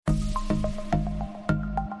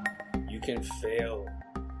can fail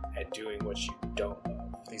at doing what you don't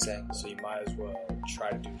love. Exactly. So you might as well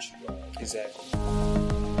try to do what you love. Exactly.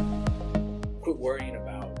 Quit worrying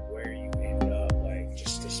about where you ended up. Like,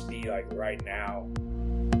 just be like right now.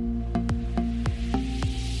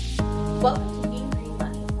 Welcome to Being Green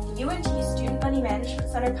Money, the UNT Student Money Management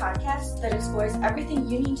Center podcast that explores everything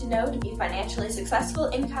you need to know to be financially successful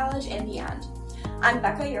in college and beyond. I'm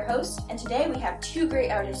Becca, your host, and today we have two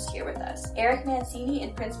great artists here with us, Eric Mancini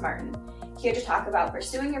and Prince Martin, here to talk about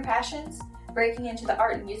pursuing your passions, breaking into the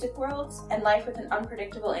art and music worlds, and life with an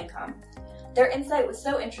unpredictable income. Their insight was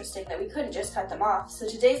so interesting that we couldn't just cut them off, so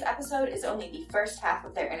today's episode is only the first half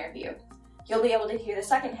of their interview. You'll be able to hear the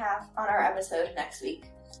second half on our episode next week.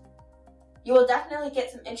 You will definitely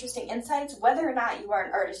get some interesting insights whether or not you are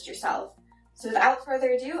an artist yourself. So without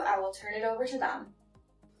further ado, I will turn it over to them.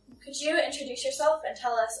 Could you introduce yourself and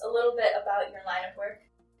tell us a little bit about your line of work?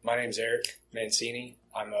 My name's Eric Mancini.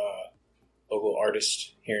 I'm a local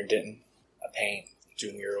artist here in Denton. I paint,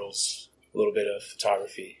 do murals, a little bit of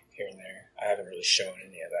photography here and there. I haven't really shown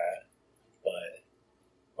any of that, but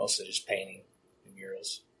mostly just painting and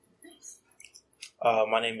murals. Nice.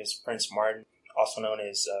 My name is Prince Martin, also known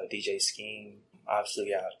as DJ Scheme.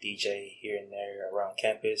 Obviously, I DJ here and there around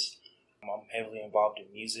campus. I'm heavily involved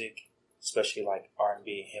in music, especially like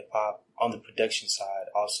R&B and hip-hop, on the production side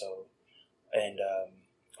also. And,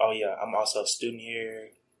 I'm also a student here,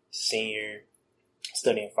 senior,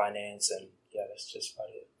 studying finance, and yeah, that's just about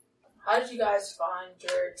it. How did you guys find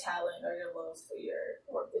your talent or your love for your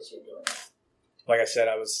work that you're doing? Like I said,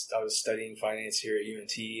 I was studying finance here at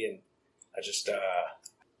UNT, and I just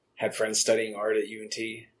had friends studying art at UNT,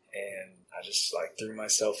 and I just like threw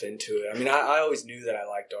myself into it. I mean, I always knew that I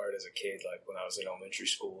liked art as a kid, like when I was in elementary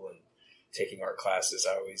school and taking art classes.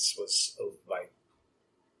 I always was like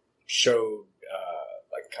showed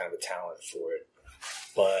like kind of a talent for it,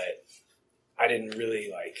 but I didn't really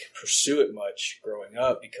like pursue it much growing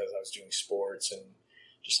up because I was doing sports and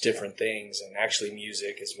just different things, and actually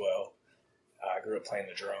music as well. I grew up playing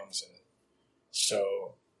the drums, and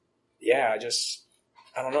so yeah, I just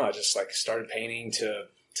like started painting to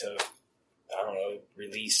I don't know,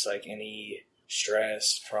 release like any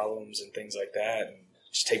stress, problems, and things like that, and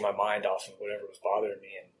just take my mind off of whatever was bothering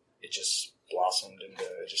me, and it just blossomed and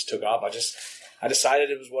it just took off. I decided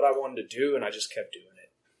it was what I wanted to do, and I just kept doing it.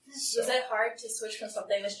 So. Was it hard to switch from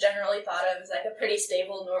something that's generally thought of as like a pretty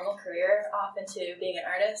stable, normal career off into being an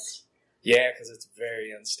artist? Yeah, because it's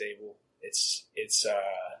very unstable. It's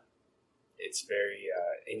very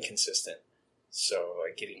inconsistent. So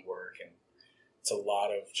like getting work, and it's a lot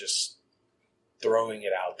of just throwing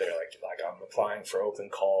it out there. Like I'm applying for open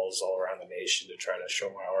calls all around the nation to try to show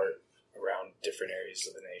my art around different areas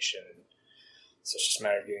of the nation, and so it's just a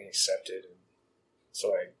matter of getting accepted. And so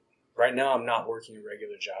like right now I'm not working a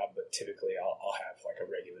regular job, but typically I'll have like a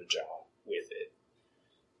regular job with it,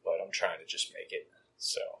 but I'm trying to just make it,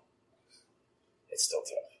 so it's still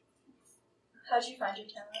tough. How'd you find your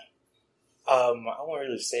talent? I won't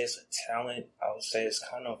really say it's a talent. I would say it's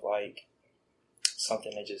kind of like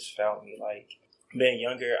something that just found me. Like being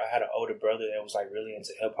younger, I had an older brother that was like really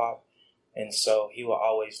into hip hop, and so he would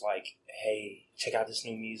always like, "Hey, check out this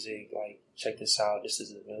new music. Like, check this out. This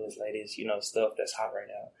is the newest, latest, stuff that's hot right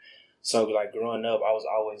now." So like growing up, I was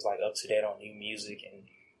always like up to date on new music and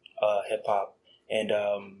hip hop. And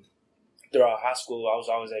throughout high school, I was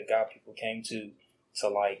always that guy people came to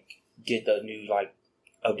like get the new like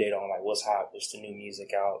update on like what's hot, what's the new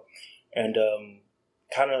music out. And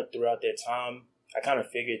kind of throughout that time, I kind of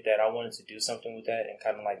figured that I wanted to do something with that and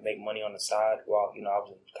kind of like make money on the side while, I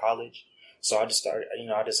was in college. So I just started,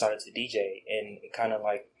 I decided to DJ, and it kind of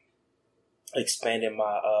like expanded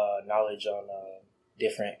my knowledge on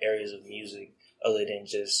different areas of music other than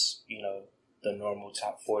just, the normal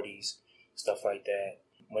top 40s, stuff like that.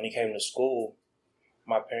 When it came to school,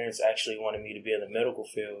 my parents actually wanted me to be in the medical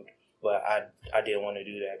field, but I didn't want to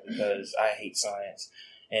do that because I hate science.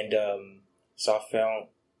 And so I found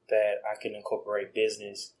that I can incorporate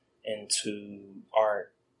business into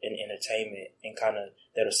art and entertainment, and kind of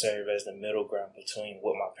that'll serve as the middle ground between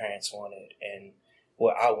what my parents wanted and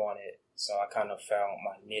what I wanted. So I kind of found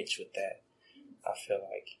my niche with that, I feel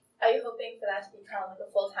like. Are you hoping for that to become like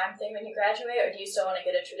a full-time thing when you graduate, or do you still want to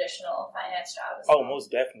get a traditional finance job as well? Oh,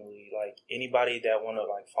 most definitely. Like anybody that want to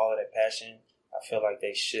like follow that passion, I feel like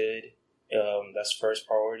they should. That's first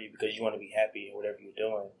priority, because you want to be happy in whatever you're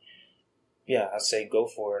doing. Yeah, I say go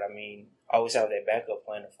for it. I mean, always have that backup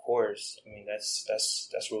plan, of course. I mean, that's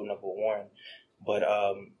rule number one. But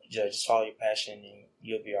just follow your passion, and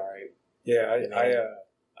you'll be all right. Yeah,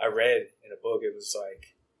 I read in a book, it was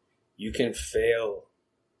like, you can fail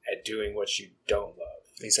at doing what you don't love.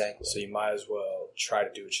 Exactly. So you might as well try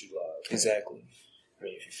to do what you love. Exactly. I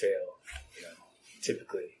mean, if you fail,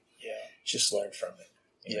 typically, just learn from it.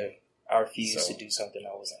 Yeah. I refused to do something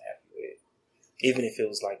I wasn't happy with, even if it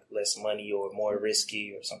was like less money or more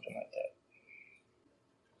risky or something like that.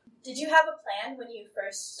 Did you have a plan when you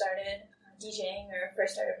first started DJing or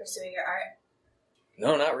first started pursuing your art?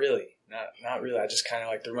 No, not really. Not really. I just kind of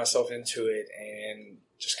like threw myself into it and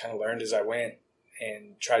just kind of learned as I went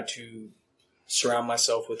and tried to surround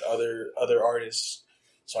myself with other artists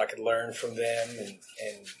so I could learn from them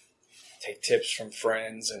and take tips from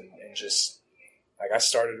friends and just like I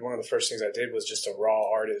started. One of the first things I did was just a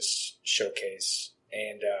raw artist showcase,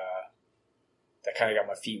 and that kind of got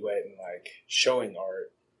my feet wet in like showing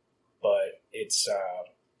art. But it's the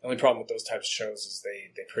only problem with those types of shows is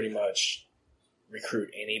they pretty much recruit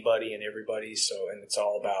anybody and everybody. So, and it's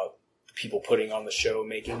all about the people putting on the show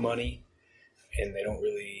making money, and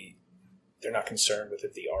they're not concerned with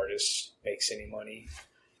if the artist makes any money.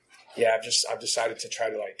 Yeah, I've decided to try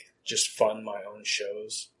to like just fund my own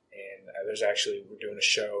shows, and we're doing a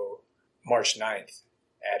show March 9th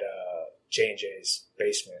at J&J's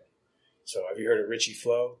basement. So have you heard of Richie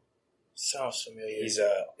Flo? Sounds familiar. He's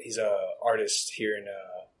a artist here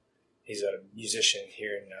he's a musician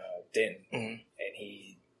here in Denton, and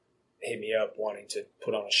he hit me up wanting to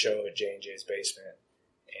put on a show at J&J's basement.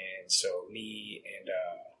 And so me and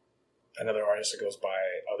another artist that goes by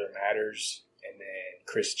Other Matters, and then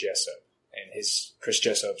Chris Jessup. And Chris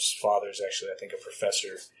Jessup's father is actually, I think, a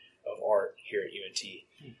professor of art here at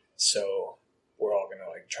UNT. So we're all gonna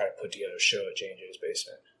like try to put together a show at J&J's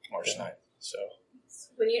basement March 9th. So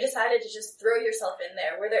when you decided to just throw yourself in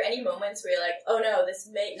there, were there any moments where you're like, oh no, this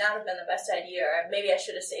may not have been the best idea, or maybe I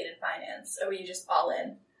should have stayed in finance, or were you just all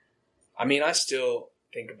in? I mean, I still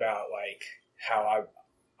think about like how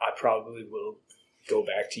I probably will go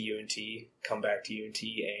back to UNT, come back to UNT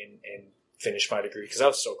and finish my degree, because I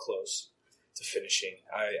was so close to finishing.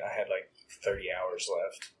 I had like 30 hours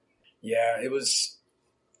left. Yeah, it was,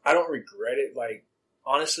 I don't regret it. Like,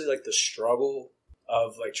 honestly, like the struggle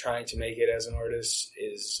of like trying to make it as an artist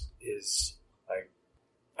is like,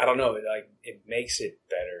 I don't know, it makes it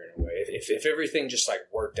better in a way. If everything just like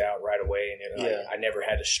worked out right away and I never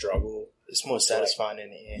had to struggle. It's more satisfying in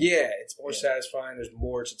the end. Yeah, it's more satisfying. There's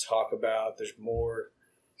more to talk about. There's more,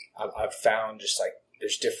 I've found just like,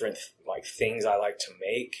 there's different like things I like to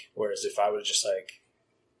make. Whereas if I would have just like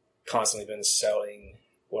constantly been selling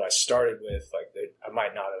what I started with, like I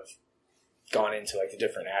might not have gone into like the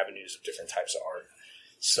different avenues of different types of art.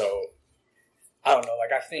 So I don't know.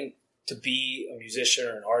 Like I think to be a musician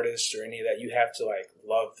or an artist or any of that, you have to like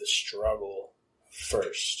love the struggle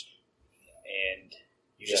first, and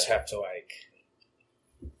you just have to like.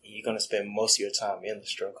 You're gonna spend most of your time in the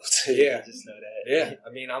struggle too. Yeah, just know that. Yeah,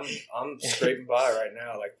 I mean, I'm scraping by right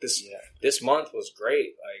now. Like this month was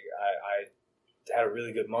great. Like I had a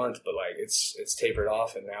really good month, but like it's tapered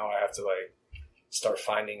off, and now I have to like start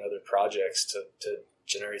finding other projects to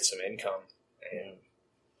generate some income, and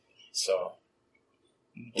so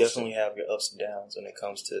you definitely have your ups and downs when it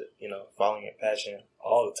comes to following your passion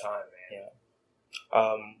all the time, man.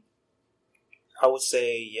 Yeah. I would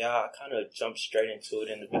say, I kind of jumped straight into it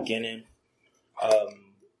in the beginning.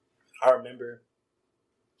 I remember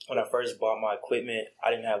when I first bought my equipment, I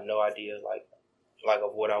didn't have no idea like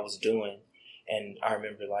of what I was doing, and I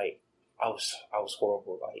remember like I was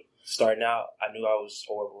horrible. Like starting out, I knew I was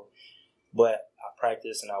horrible, but I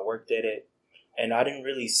practiced and I worked at it, and I didn't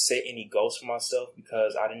really set any goals for myself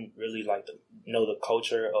because I didn't really know the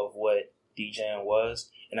culture of what DJing was,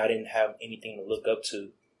 and I didn't have anything to look up to.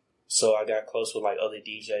 So I got close with like other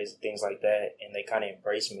DJs and things like that, and they kind of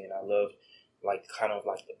embraced me, and I loved like kind of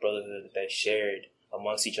like the brotherhood that they shared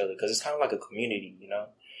amongst each other, because it's kind of like a community,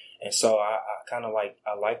 And so I kind of like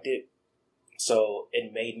I liked it. So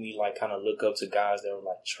it made me like kind of look up to guys that were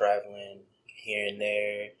like traveling here and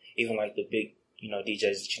there, even like the big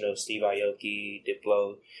DJs, Steve Aoki,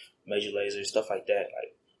 Diplo, Major Lazer, stuff like that.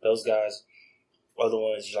 Like those guys are the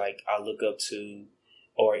ones like I look up to.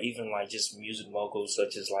 Or even like just music moguls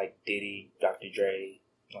such as like Diddy, Dr. Dre,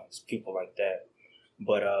 like people like that.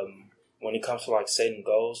 But when it comes to like setting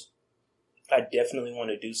goals, I definitely want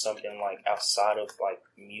to do something like outside of like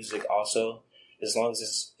music also, as long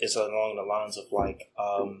as it's along the lines of like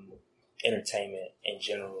entertainment in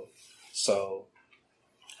general. So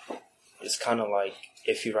it's kind of like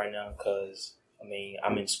iffy right now because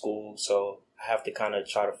I'm in school, so I have to kind of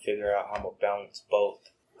try to figure out how I'm gonna balance both.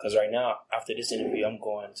 Because right now, after this interview, I'm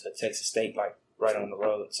going to Texas State, like, right on the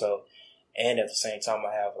road. So, and at the same time,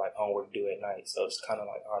 I have, like, homework due at night. So, it's kind of,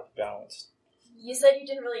 like, hard to balance. You said you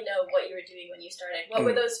didn't really know what you were doing when you started. What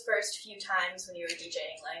were those first few times when you were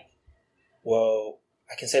DJing like? Well,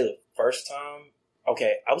 I can say the first time,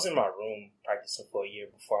 okay, I was in my room practicing for a year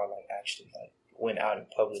before I actually went out in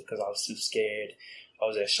public because I was too scared. I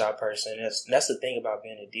was a shy person. And that's the thing about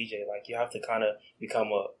being a DJ. You have to kind of become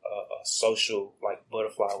a social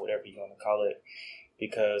butterfly, whatever you want to call it,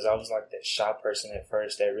 because I was that shy person at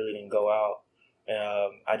first that really didn't go out.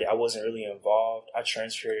 I wasn't really involved. I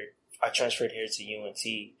transferred here to UNT,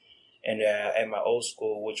 and at my old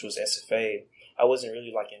school, which was SFA, I wasn't really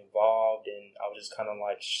involved, and I was just kind of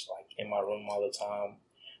in my room all the time.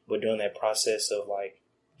 But during that process of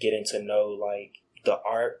getting to know the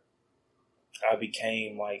art, I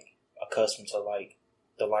became accustomed to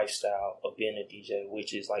the lifestyle of being a DJ,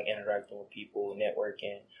 which is interacting with people,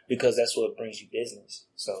 networking, because that's what brings you business.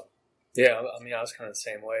 So yeah, I mean, I was kind of the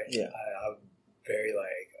same way. Yeah, I'm very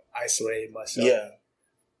isolated myself. Yeah,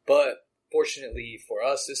 but fortunately for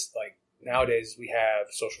us, this nowadays we have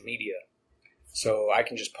social media. So I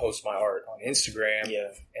can just post my art on Instagram,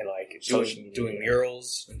 and doing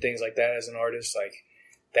murals and things like that as an artist,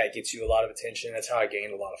 that gets you a lot of attention. That's how I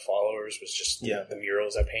gained a lot of followers, was just the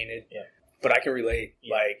murals I painted. Yeah. But I can relate.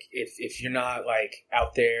 Yeah. If you're not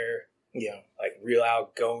out there, real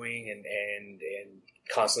outgoing and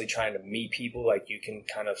constantly trying to meet people, you can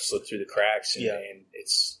kind of slip through the cracks. And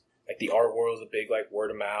it's the art world is a big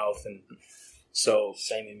word of mouth and. So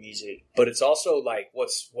same in music, but it's also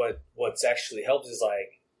what's actually helped is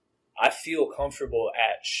I feel comfortable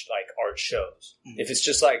at art shows. Mm-hmm. If it's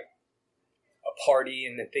just a party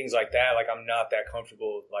and things like that, I'm not that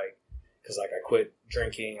comfortable because I quit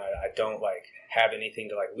drinking. I don't have anything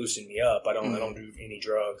to loosen me up. I don't do any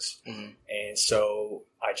drugs, and so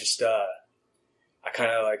I just I kind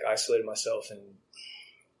of isolated myself.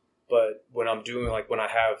 But when I'm doing when I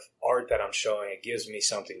have art that I'm showing, it gives me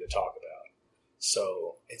something to talk about.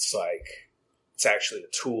 So it's it's actually a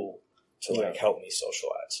tool to help me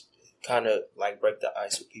socialize. Kind of break the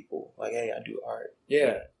ice with people. Hey, I do art.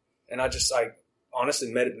 Yeah. And I just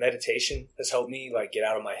honestly, meditation has helped me get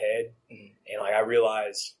out of my head. Mm-hmm. And I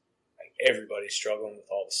realize everybody's struggling with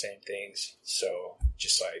all the same things. So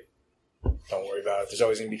just don't worry about it. There's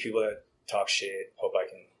always going to be people that talk shit. Hope I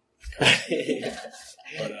can.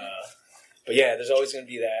 But yeah, there's always going to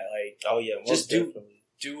be that. Oh yeah. Just do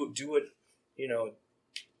what. I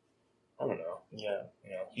don't know. Yeah.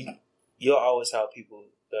 You'll always have people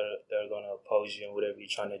that are going to oppose you in whatever you're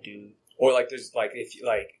trying to do. Or there's if you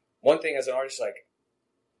one thing as an artist,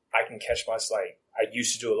 I can catch myself. I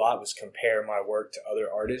used to do a lot was compare my work to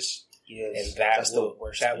other artists. Yes, and that's will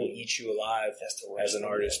eat you alive as an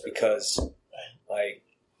artist because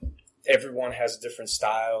everyone has a different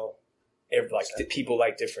style. People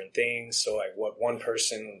like different things. So what one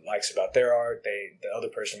person likes about their art, the other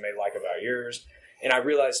person may like about yours. And I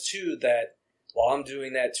realized too that while I'm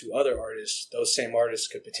doing that to other artists, those same artists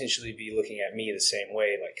could potentially be looking at me the same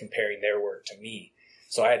way, comparing their work to me.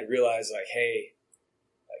 So I had to realize hey,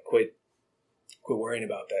 quit worrying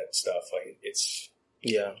about that stuff. It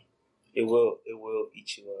will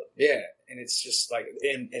eat you up. Yeah. And it's just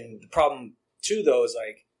and the problem too though is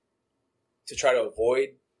to try to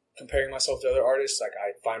avoid comparing myself to other artists,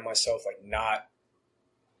 I find myself not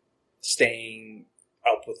staying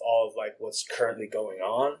up with all of what's currently going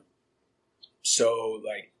on. So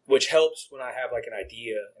which helps when I have an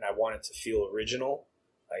idea and I want it to feel original.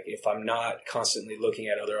 If I'm not constantly looking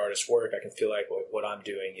at other artists' work, I can feel what I'm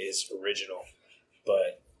doing is original.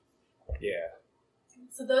 But yeah.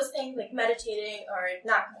 So those things meditating or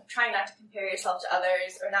trying not to compare yourself to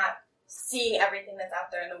others or not seeing everything that's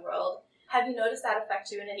out there in the world. Have you noticed that affect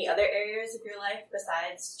you in any other areas of your life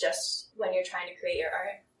besides just when you're trying to create your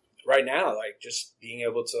art? Right now, just being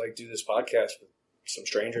able to do this podcast with some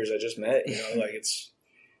strangers I just met, it's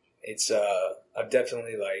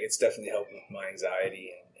definitely helped with my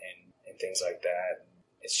anxiety and things like that.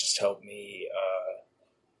 It's just helped me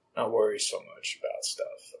not worry so much about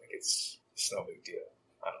stuff. It's no big deal.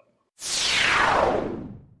 I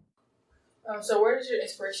don't know. So where does your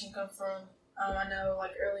inspiration come from? I know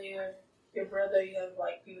earlier. Your brother, you have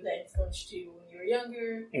people that influenced you when you were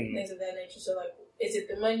younger, things of that nature. So is it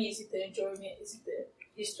the money? Is it the enjoyment? Is it the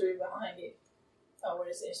history behind it? What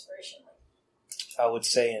is the inspiration like? I would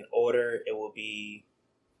say in order, it will be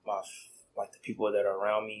my the people that are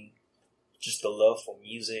around me, just the love for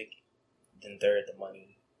music. Then third, the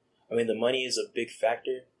money. I mean, the money is a big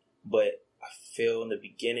factor, but I feel in the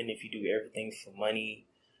beginning, if you do everything for money,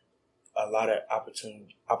 a lot of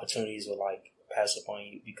opportunities will pass upon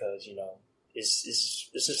you because it's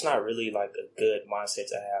just not really a good mindset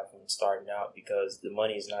to have when starting out because the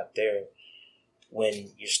money is not there.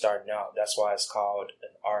 when you're starting out. That's why it's called an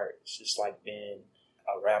art. It's just like being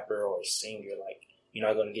a rapper or a singer. Like, you're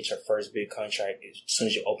not going to get your first big contract as soon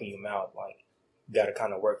as you open your mouth. Like, you got to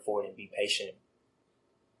kind of work for it and be patient.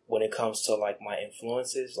 When it comes to like my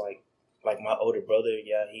influences, like my older brother,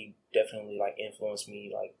 yeah, he definitely like influenced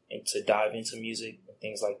me like to dive into music and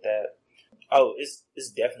things like that. Oh, it's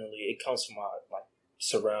definitely, it comes from my like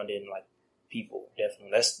surrounding like people.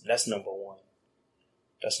 Definitely, that's number one.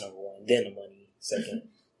 That's number one. Then the money second,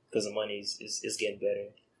 because the money is getting better.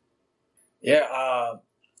 Yeah,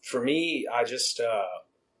 for me,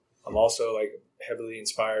 I'm also like heavily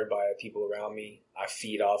inspired by people around me. I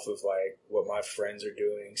feed off of like what my friends are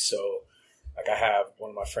doing. So like I have one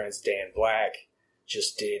of my friends, Dan Black,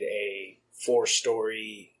 just did a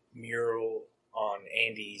 4-story mural on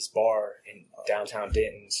Andy's bar in downtown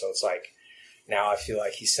Denton. So it's like, now I feel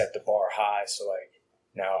like he set the bar high. So like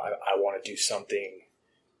now I want to do something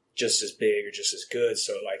just as big or just as good.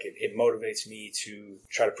 So like it motivates me to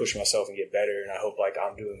try to push myself and get better. And I hope like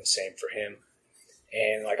I'm doing the same for him.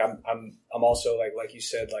 And like I'm also like you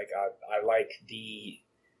said, like I like the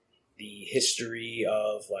history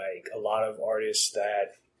of like a lot of artists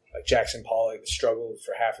that like Jackson Pollock struggled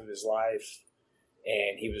for half of his life,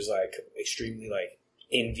 and he was like extremely like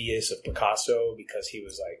envious of Picasso because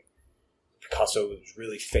Picasso was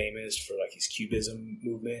really famous for like his Cubism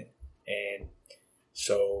movement. And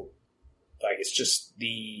so like it's just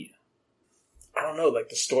I don't know, like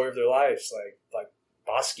the story of their lives, like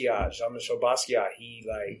Basquiat, Jean-Michel Basquiat,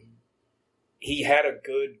 he had a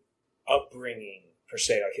good upbringing per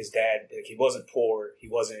se. Like his dad, like he wasn't poor, he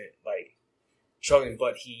wasn't like struggling,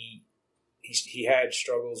 but he had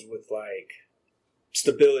struggles with like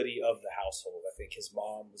stability of the household. I think his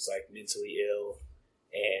mom was like mentally ill,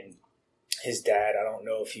 and his dad, I don't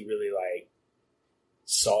know if he really like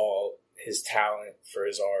saw his talent for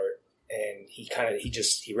his art, and he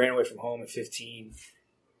ran away from home at 15.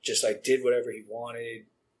 Just like did whatever he wanted,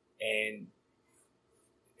 and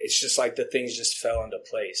it's just like the things just fell into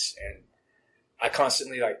place. And I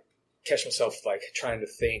constantly like catch myself like trying to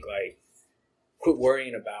think like, quit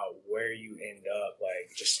worrying about where you end up,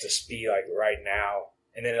 like just be like right now.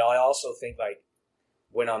 And then I also think like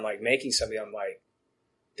when I'm like making something, I'm like,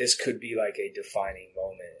 this could be like a defining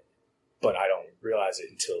moment, but I don't realize it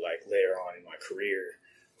until like later on in my career,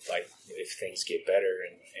 like if things get better,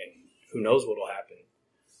 and who knows what'll happen.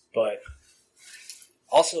 But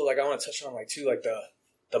also, like, I want to touch on, like, too, like,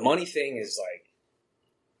 the money thing is, like,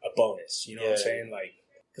 a bonus. You know what I'm saying? Like,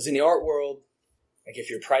 because in the art world, like, if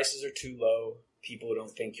your prices are too low, people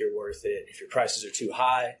don't think you're worth it. If your prices are too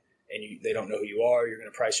high and they don't know who you are, you're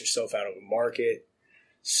going to price yourself out of a market.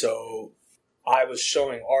 So I was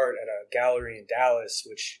showing art at a gallery in Dallas,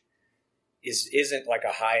 which isn't, like,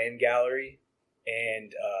 a high-end gallery.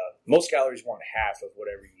 And most galleries want half of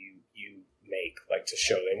whatever you make, like to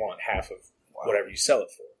show. They want half of whatever you sell it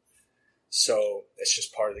for. So it's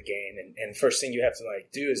just part of the game. And the first thing you have to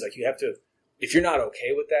like do is like you have to, if you're not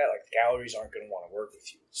okay with that, like galleries aren't going to want to work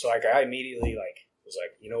with you. So like I immediately like was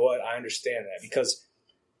like, you know what, I understand that, because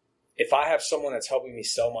if I have someone that's helping me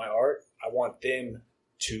sell my art, I want them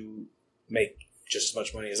to make just as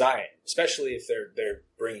much money as I am, especially if they're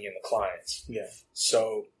bringing in the clients. Yeah.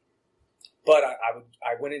 So, but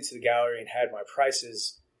I went into the gallery and had my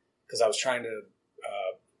prices, because I was trying to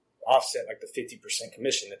offset like the 50%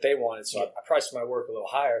 commission that they wanted. So I priced my work a little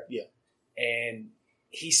higher. Yeah. And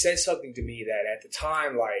he said something to me that at the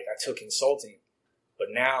time, like, I took insulting, but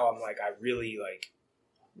now I'm like, I really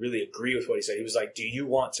agree with what he said. He was like, do you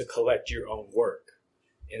want to collect your own work?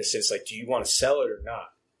 In a sense, like, do you want to sell it or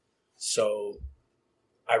not? So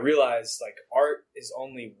I realized like art is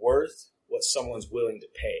only worth what someone's willing to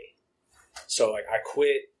pay. So like I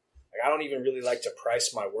quit. Like, I don't even really like to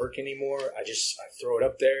price my work anymore. I throw it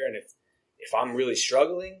up there, and if I'm really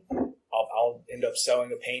struggling, I'll end up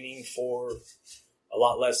selling a painting for a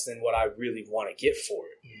lot less than what I really want to get for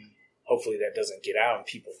it. Mm-hmm. Hopefully that doesn't get out and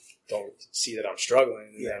people don't see that I'm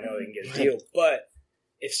struggling, and I know they can get a deal. But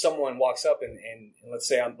if someone walks up and let's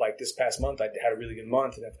say I'm like this past month, I had a really good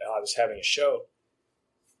month and I was having a show,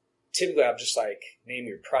 typically I'm just like, name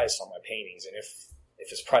your price on my paintings, and if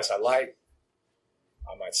it's a price I like,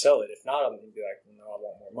 I might sell it. If not, I'm going to be like, no, I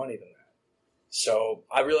want more money than that. So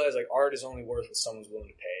I realized like art is only worth what someone's willing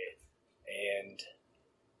to pay. And,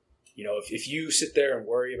 you know, if you sit there and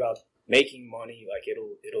worry about making money, like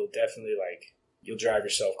it'll definitely like, you'll drive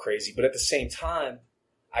yourself crazy. But at the same time,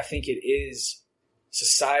 I think it is,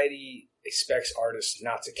 society expects artists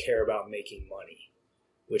not to care about making money,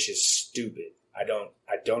 which is stupid. I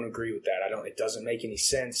don't agree with that. It doesn't make any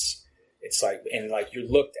sense. It's like, and like you're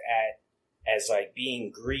looked at as like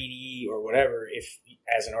being greedy or whatever if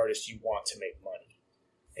as an artist you want to make money.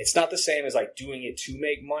 It's not the same as like doing it to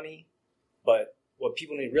make money, but what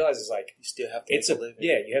people need to realize is like you still have to make a living.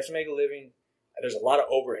 Yeah, you have to make a living. There's a lot of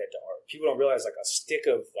overhead to art. People don't realize like a stick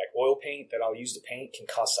of like oil paint that I'll use to paint can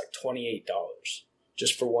cost like $28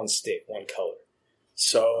 just for one stick, one color.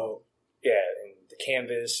 So yeah, and the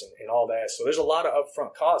canvas and all that. So there's a lot of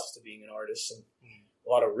upfront costs to being an artist and a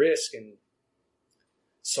lot of risk. And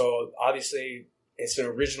so obviously it's an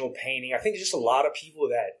original painting. I think it's just a lot of people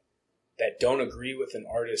that don't agree with an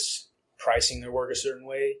artist pricing their work a certain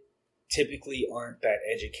way typically aren't that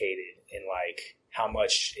educated in like how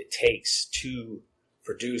much it takes to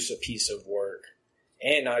produce a piece of work,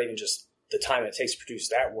 and not even just the time it takes to produce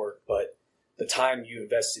that work, but the time you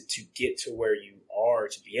invested to get to where you are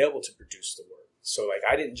to be able to produce the work. So like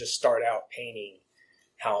I didn't just start out painting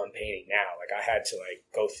how I'm painting now. Like I had to like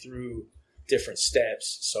go through different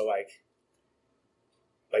steps. So like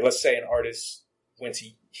let's say an artist went to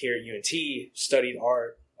here at UNT, studied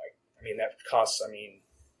art. Like, I mean, that costs, I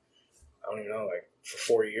don't even know, like for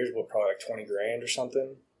 4 years, probably like 20 grand or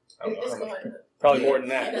something. I don't know how much. Probably more than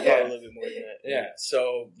that. Yeah, Yeah, a little bit more than that. yeah.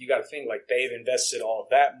 So you got to think like they've invested all of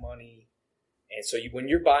that money. And so when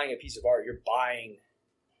you're buying a piece of art, you're buying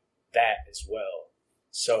that as well.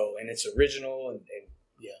 So, and it's original and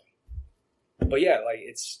yeah. But yeah, like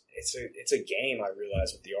it's a game. I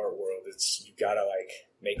realize with the art world, you gotta like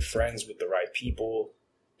make friends with the right people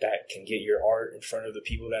that can get your art in front of the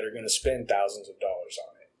people that are going to spend thousands of dollars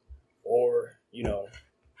on it. Or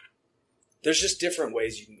there's just different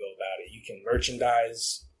ways you can go about it. You can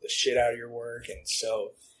merchandise the shit out of your work and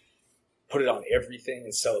put it on everything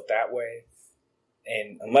and sell it that way.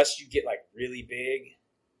 And unless you get like really big,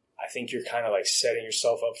 I think you're kind of like setting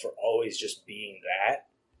yourself up for always just being that.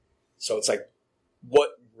 So it's like,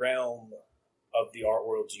 what realm of the art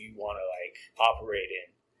world do you want to like operate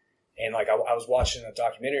in? And like I was watching a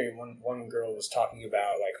documentary, and one girl was talking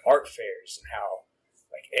about like art fairs and how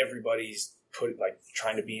like everybody's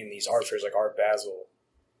trying to be in these art fairs like Art Basel,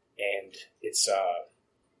 and it's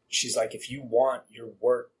she's like, if you want your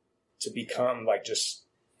work to become like just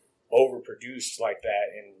overproduced like that,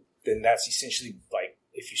 and then that's essentially like,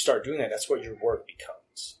 if you start doing that, that's what your work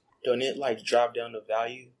becomes. Don't it like drop down the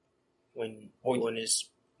value when it's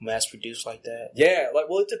mass produced like that? Yeah, like,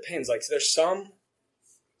 well, it depends. Like, there's some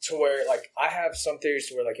to where like I have some theories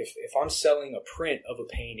to where like if I'm selling a print of a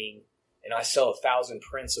painting and I sell 1,000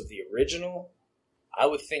 prints of the original, I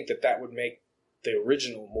would think that would make the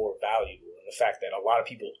original more valuable. And the fact that a lot of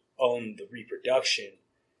people own the reproduction,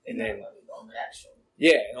 and then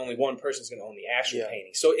and only one person's going to own the actual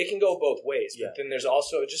painting. So it can go both ways. But then there's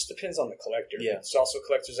also, it just depends on the collector. Yeah. There's also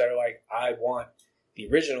collectors that are like, I want the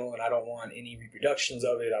original and I don't want any reproductions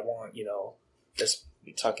of it. I want, just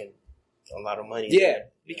you're talking a lot of money. Yeah,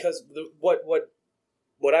 because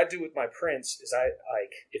what I do with my prints is I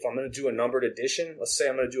like, if I'm going to do a numbered edition, let's say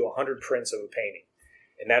I'm going to do 100 prints of a painting,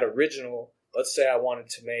 and that original, let's say I wanted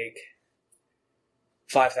to make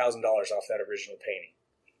 $5,000 off that original painting.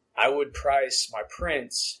 I would price my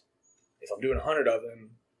prints, if I'm doing 100 of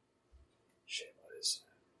them, what is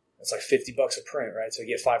that? It's like $50 a print, right? So I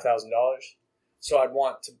get $5,000. So I'd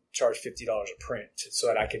want to charge $50 a print so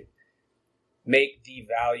that I could make the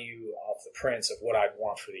value of the prints of what I'd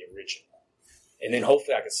want for the original. And then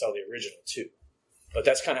hopefully I could sell the original too. But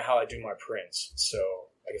that's kind of how I do my prints. So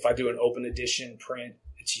like if I do an open edition print,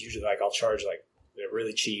 it's usually like I'll charge like, they're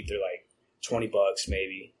really cheap. They're like $20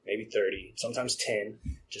 maybe 30, sometimes 10,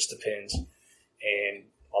 just depends. And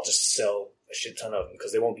I'll just sell a shit ton of them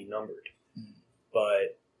because they won't be numbered.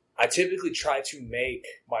 But I typically try to make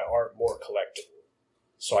my art more collectible.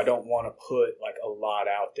 So I don't want to put like a lot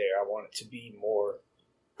out there. I want it to be more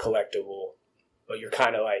collectible. But you're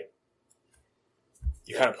kind of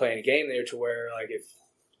playing a game there to where like if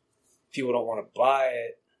people don't want to buy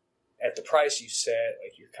it at the price you set,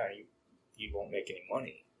 like you won't make any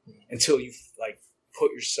money until you like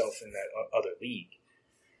put yourself in that other league.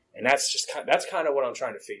 And that's kind of what I'm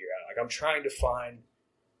trying to figure out. Like I'm trying to find,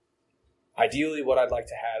 ideally what I'd like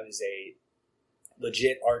to have is a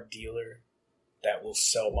legit art dealer that will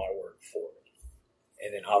sell my work for me.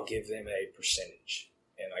 And then I'll give them a percentage.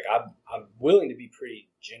 And like I'm willing to be pretty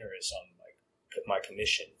generous on like my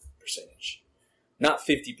commission percentage. Not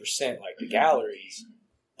 50% like the galleries,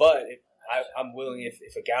 but I'm willing,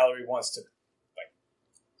 if a gallery wants to like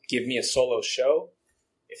give me a solo show,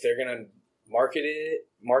 if they're gonna market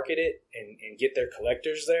it and get their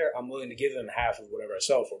collectors there, I'm willing to give them half of whatever I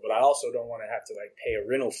sell for. But I also don't want to have to like pay a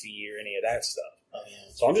rental fee or any of that stuff. Oh,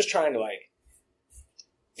 yeah. So I'm just trying to like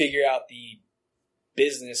figure out the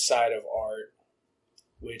business side of art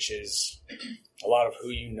which is a lot of who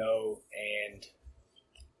you know and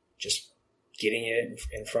just getting it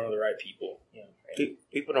in front of the right people. Yeah.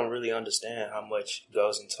 People don't really understand how much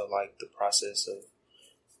goes into like the process of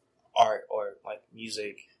art or like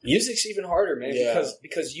music. Music's even harder, man, Yeah.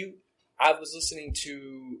 because I was listening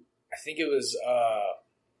to, I think it was,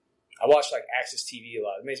 I watch like Access TV a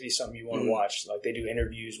lot. It may be something you want to watch. Like they do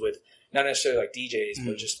interviews with not necessarily like DJs,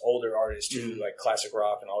 but just older artists too, like classic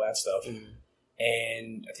rock and all that stuff.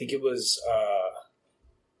 And I think it was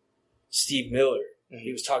Steve Miller.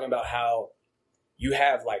 He was talking about how you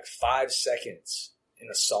have like 5 seconds in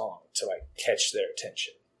a song to like catch their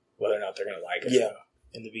attention, whether or not they're gonna like it. Yeah.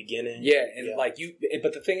 In the beginning. Yeah, and like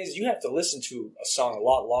but the thing is, you have to listen to a song a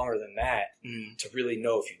lot longer than that to really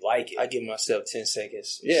know if you like it. I give myself 10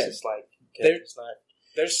 seconds. Yeah. It's like,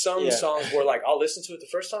 There's some songs where like I'll listen to it the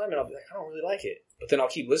first time and I'll be like, I don't really like it, but then I'll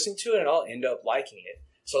keep listening to it and I'll end up liking it.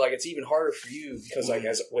 So like it's even harder for you because like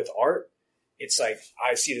as with art, it's like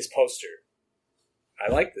I see this poster,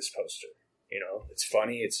 I like this poster. You know, it's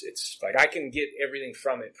funny. It's like I can get everything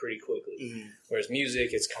from it pretty quickly. Whereas music,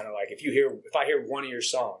 it's kind of like if I hear one of your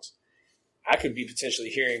songs, I could be potentially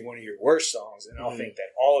hearing one of your worst songs, and I'll think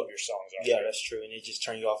that all of your songs are. Yeah, good. that's true, and it just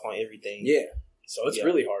turn you off on everything. Yeah, so it's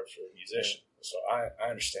really hard for a musician. So I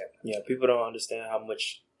understand that. Yeah, people don't understand how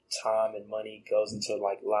much time and money goes into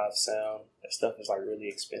like live sound. That stuff is like really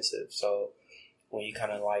expensive. So when you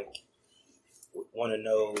kind of like want to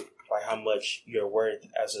know like how much you're worth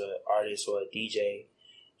as an artist or a DJ,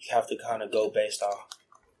 you have to kind of go based off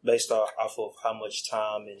of how much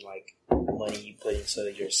time and like money you put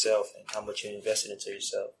into yourself and how much you invested into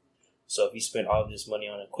yourself. So if you spend all this money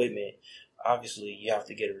on equipment, obviously you have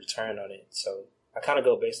to get a return on it. So I kind of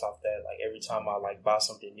go based off that. Like every time I like buy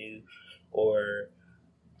something new, or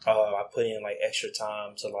I put in like extra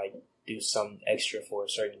time to like do something extra for a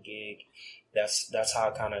certain gig. That's how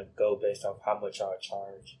I kind of go based off how much I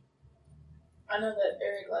charge. I know that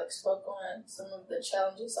Eric like spoke on some of the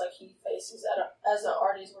challenges like he faces as an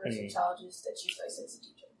artist. What are some challenges that you face as a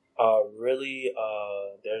DJ? Really,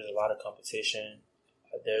 there's a lot of competition.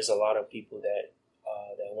 There's a lot of people that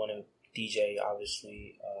want to DJ.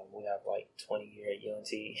 Obviously, we have like 20 years at UNT.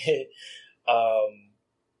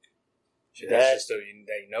 That's just so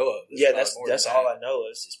they know of. That's all I know.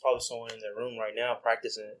 It's probably someone in the room right now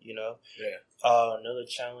practicing. You know. Yeah. Another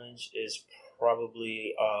challenge is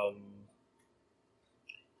probably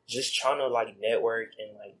just trying to like network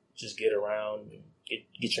and like just get around and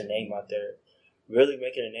get your name out there. Really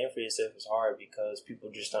making a name for yourself is hard because people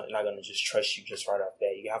just not going to just trust you just right off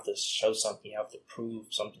that. You have to show something. You have to prove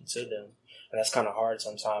something to them, and that's kind of hard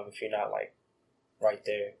sometimes if you're not like right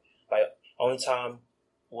there. Like only time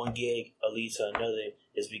one gig will lead to another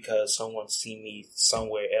is because someone see me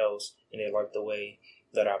somewhere else and they like the way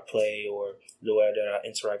that I play or the way that I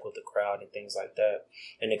interact with the crowd and things like that.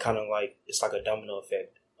 And it kind of like, it's like a domino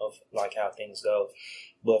effect of like how things go.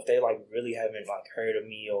 But if they like really haven't like heard of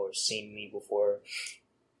me or seen me before,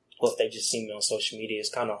 or if they just see me on social media, it's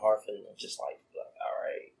kind of hard for them to just like all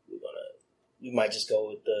right, we might just go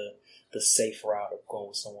with the safe route of going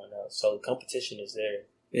with someone else. So the competition is there.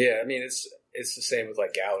 Yeah, I mean it's the same with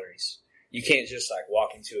like galleries. You can't just like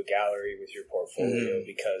walk into a gallery with your portfolio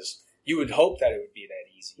because you would hope that it would be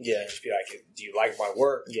that easy. Yeah, just be like, do you like my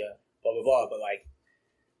work? Yeah, blah blah blah. But like,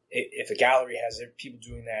 if a gallery has people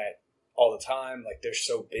doing that all the time, like they're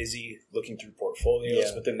so busy looking through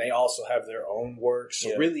portfolios, but then they also have their own work.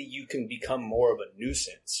 So really, you can become more of a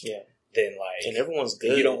nuisance. Yeah. Than like, and everyone's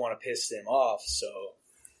good. You don't want to piss them off, so.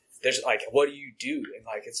 There's like, what do you do? And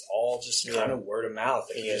like, it's all just kind of word of mouth.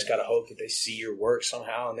 Like, you just got to hope that they see your work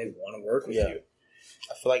somehow and they want to work with you.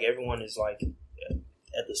 I feel like everyone is like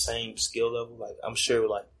at the same skill level. Like, I'm sure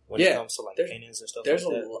like when it comes to like paintings and stuff there's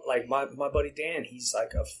like that. Like my buddy Dan, he's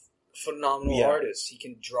like a phenomenal artist. He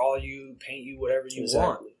can draw you, paint you, whatever you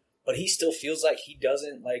want. But he still feels like he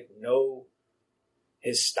doesn't like know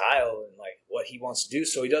his style and like what he wants to do.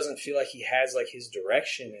 So he doesn't feel like he has like his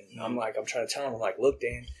direction. And I'm trying to tell him, I'm like, look,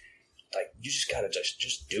 Dan, like, you just gotta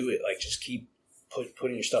just do it. Like, just keep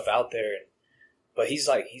putting your stuff out there. But he's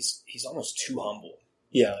like, he's almost too humble.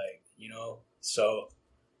 Yeah. Like, you know? So,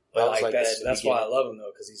 but like that's why I love him,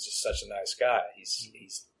 though, because he's just such a nice guy.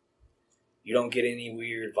 He's you don't get any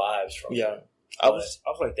weird vibes from him. Yeah. I was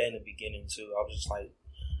like that in the beginning, too. I was just like,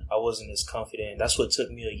 I wasn't as confident. That's what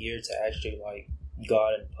took me a year to actually, like, go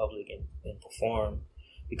out in public and perform,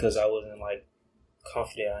 because I wasn't, like,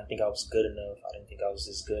 confident. I didn't think I was good enough. I didn't think I was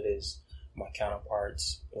as good as my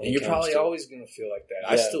counterparts. And you're probably always going to feel like that.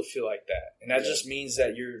 Yeah. I still feel like that. And that just means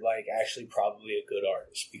that you're like actually probably a good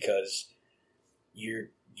artist, because you're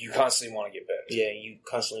you constantly want to get better. Yeah, you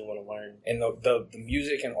constantly want to learn. And the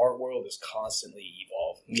music and art world is constantly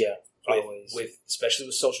evolving. Yeah, always. Especially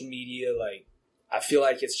with social media, like, I feel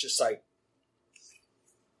like it's just like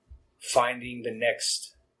finding the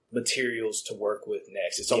next materials to work with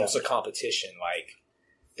next. It's almost a competition. Like,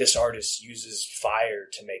 this artist uses fire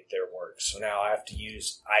to make their work, so now I have to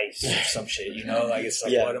use ice or some shit, you know? Like, it's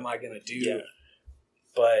like, what am I going to do? Yeah.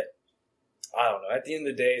 But, I don't know. At the end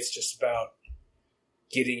of the day, it's just about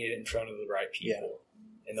getting it in front of the right people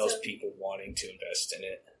and those people wanting to invest in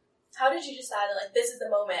it. How did you decide, like, this is the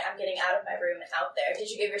moment I'm getting out of my room and out there? Did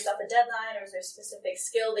you give yourself a deadline, or was there a specific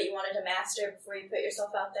skill that you wanted to master before you put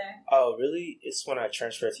yourself out there? Oh, really? It's when I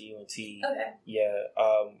transferred to UNT. Okay. Yeah.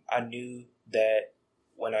 I knew that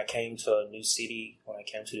when I came to a new city,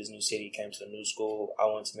 came to a new school, I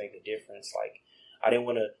wanted to make a difference. Like, I didn't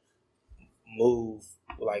want to move,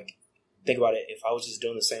 like, think about it. If I was just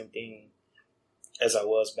doing the same thing as I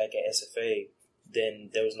was back at SFA,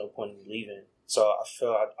 then there was no point in leaving. So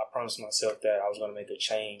I promised myself that I was going to make a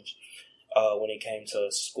change when it came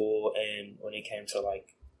to school and when it came to,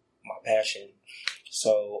 like, my passion.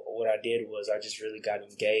 So what I did was I just really got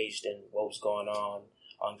engaged in what was going on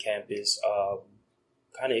campus.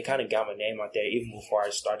 It kind of got my name out there even before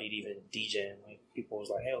I started even DJing. Like, people was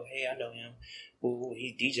like, hey, I know him. Ooh,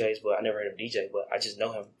 he DJs, but I never heard him DJ, but I just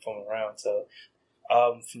know him from around. So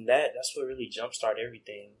from that's what really jump-started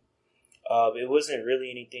everything. It wasn't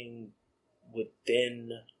really anything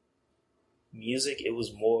within music. It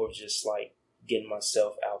was more of just like getting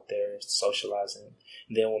myself out there, socializing.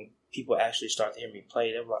 And then when people actually start to hear me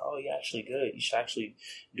play, they were like, oh, you're actually good. You should actually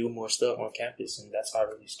do more stuff on campus. And that's how it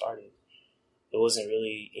really started. It wasn't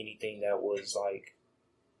really anything that was like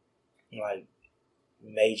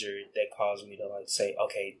major that caused me to like say,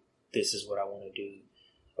 okay, this is what I want to do.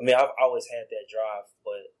 I mean, I've always had that drive,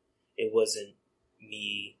 but it wasn't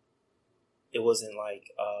me. It wasn't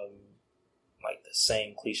like the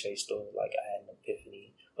same cliche story, like I had an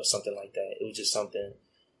epiphany or something like that. It was just something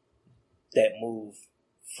that moved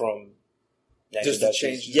from just a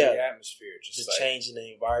change in the atmosphere, just like change in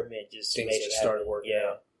the environment, just things made just it started working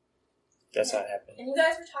out. That's how it happened. And you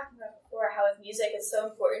guys were talking about before how with music it's so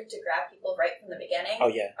important to grab people right from the beginning. Oh,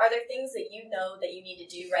 yeah. Are there things that you know that you need to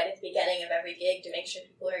do right at the beginning of every gig to make sure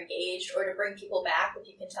people are engaged or to bring people back if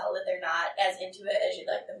you can tell that they're not as into it as you'd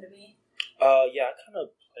like them to be? Yeah, I kind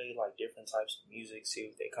of play like different types of music, see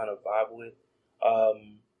what they kind of vibe with.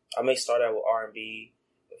 I may start out with R&B.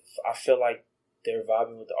 If I feel like they're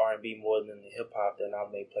vibing with the R&B more than the hip-hop, then I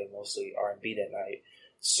may play mostly R&B that night.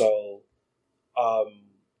 So,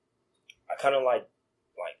 I kind of like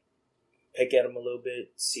pick at them a little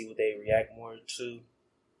bit, see what they react more to,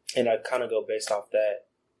 and I kind of go based off that.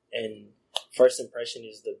 And first impression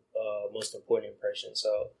is the most important impression.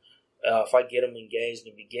 So if I get them engaged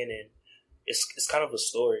in the beginning, it's kind of a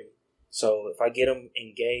story. So if I get them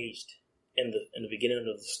engaged in the beginning of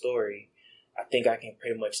the story, I think I can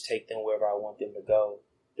pretty much take them wherever I want them to go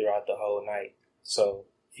throughout the whole night. So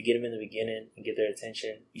if you get them in the beginning and get their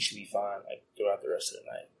attention, you should be fine like throughout the rest of the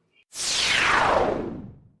night.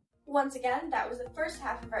 Once again, that was the first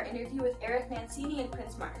half of our interview with Eric Mancini and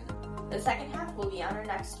Prince Martin. The second half will be on our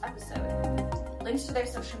next episode. Links to their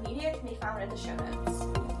social media can be found in the show notes.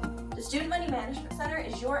 The Student Money Management Center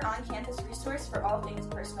is your on-campus resource for all things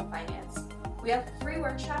personal finance. We have free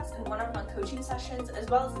workshops and one-on-one coaching sessions, as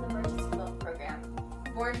well as an emergency loan program.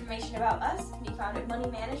 More information about us can be found at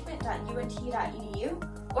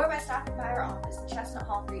moneymanagement.unt.edu or by stopping by our office in Chestnut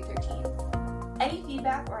Hall 313. Any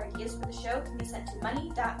feedback or ideas for the show can be sent to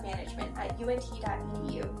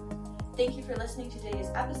money.management@unt.edu. Thank you for listening to today's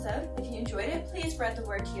episode. If you enjoyed it, please spread the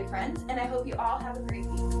word to your friends, and I hope you all have a great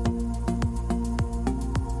week.